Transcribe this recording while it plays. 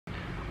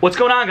What's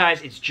going on,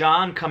 guys? It's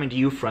John coming to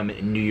you from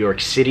New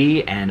York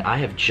City, and I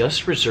have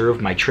just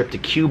reserved my trip to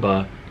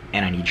Cuba,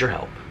 and I need your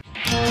help.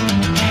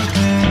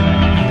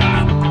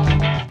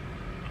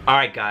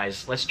 Alright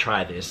guys, let's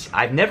try this.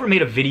 I've never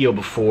made a video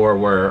before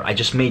where I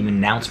just made an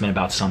announcement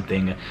about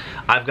something.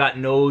 I've got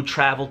no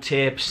travel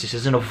tips, this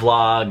isn't a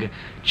vlog,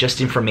 just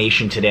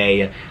information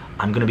today.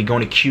 I'm gonna be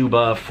going to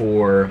Cuba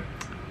for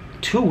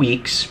 2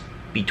 weeks,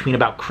 between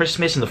about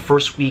Christmas and the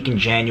first week in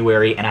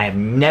January, and I have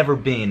never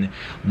been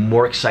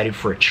more excited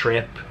for a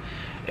trip.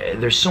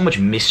 There's so much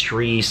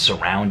mystery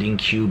surrounding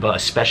Cuba,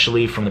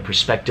 especially from the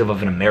perspective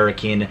of an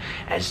American,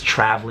 as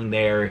traveling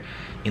there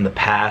in the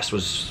past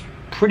was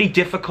pretty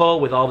difficult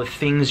with all the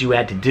things you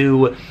had to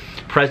do.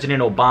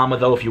 President Obama,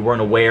 though, if you weren't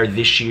aware,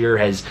 this year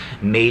has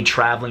made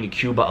traveling to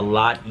Cuba a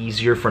lot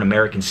easier for an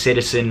American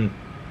citizen.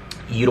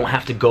 You don't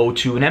have to go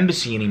to an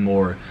embassy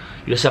anymore.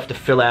 You just have to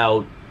fill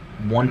out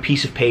one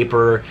piece of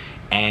paper,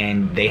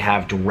 and they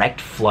have direct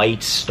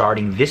flights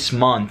starting this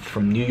month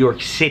from New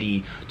York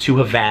City to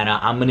Havana.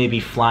 I'm gonna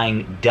be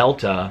flying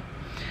Delta,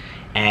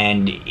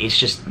 and it's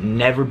just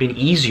never been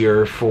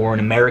easier for an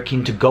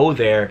American to go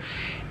there.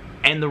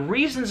 And the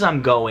reasons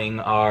I'm going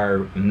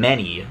are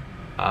many.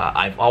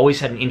 I've always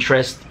had an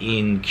interest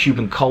in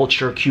Cuban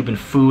culture, Cuban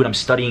food. I'm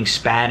studying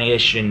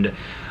Spanish, and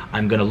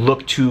I'm gonna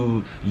look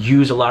to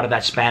use a lot of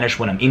that Spanish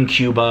when I'm in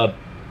Cuba.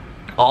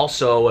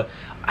 Also,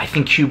 I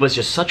think Cuba is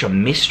just such a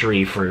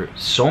mystery for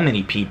so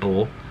many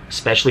people,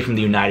 especially from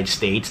the United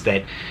States,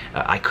 that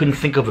I couldn't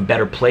think of a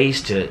better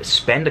place to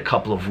spend a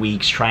couple of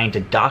weeks trying to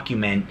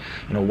document,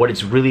 what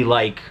it's really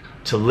like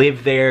to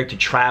live there, to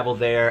travel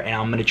there, and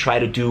I'm gonna try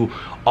to do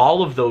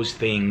all of those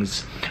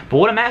things. But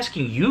what I'm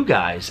asking you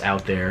guys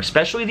out there,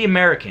 especially the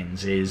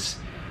Americans, is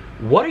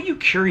what are you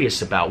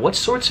curious about? What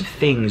sorts of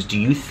things do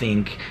you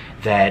think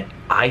that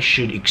I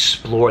should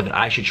explore, that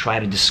I should try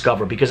to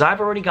discover? Because I've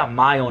already got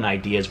my own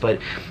ideas, but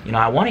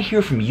I want to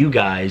hear from you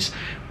guys.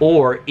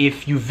 Or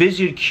if you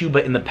visited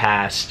Cuba in the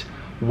past,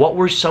 what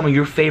were some of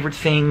your favorite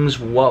things?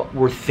 What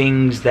were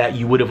things that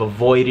you would have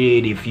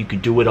avoided if you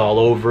could do it all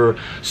over?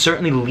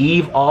 Certainly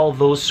leave all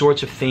those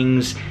sorts of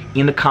things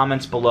in the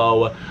comments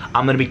below.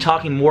 I'm going to be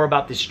talking more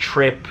about this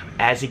trip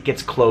as it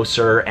gets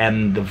closer,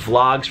 and the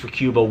vlogs for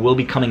Cuba will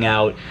be coming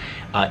out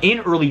in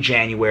early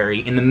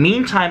January. In the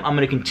meantime, I'm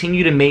going to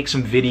continue to make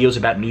some videos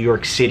about New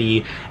York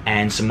City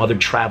and some other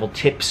travel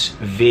tips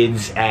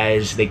vids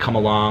as they come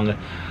along.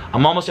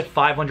 I'm almost at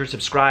 500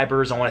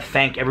 subscribers. I want to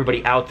thank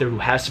everybody out there who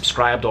has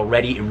subscribed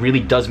already. It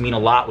really does mean a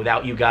lot.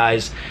 Without you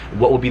guys,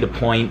 what would be the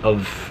point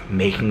of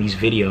making these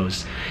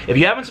videos? If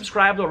you haven't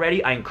subscribed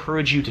already, I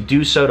encourage you to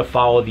do so, to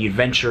follow the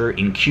adventure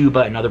in Cuba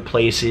and other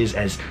places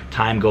as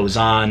time goes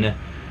on.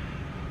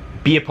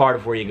 Be a part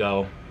of where you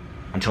go.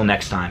 Until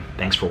next time,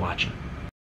 thanks for watching.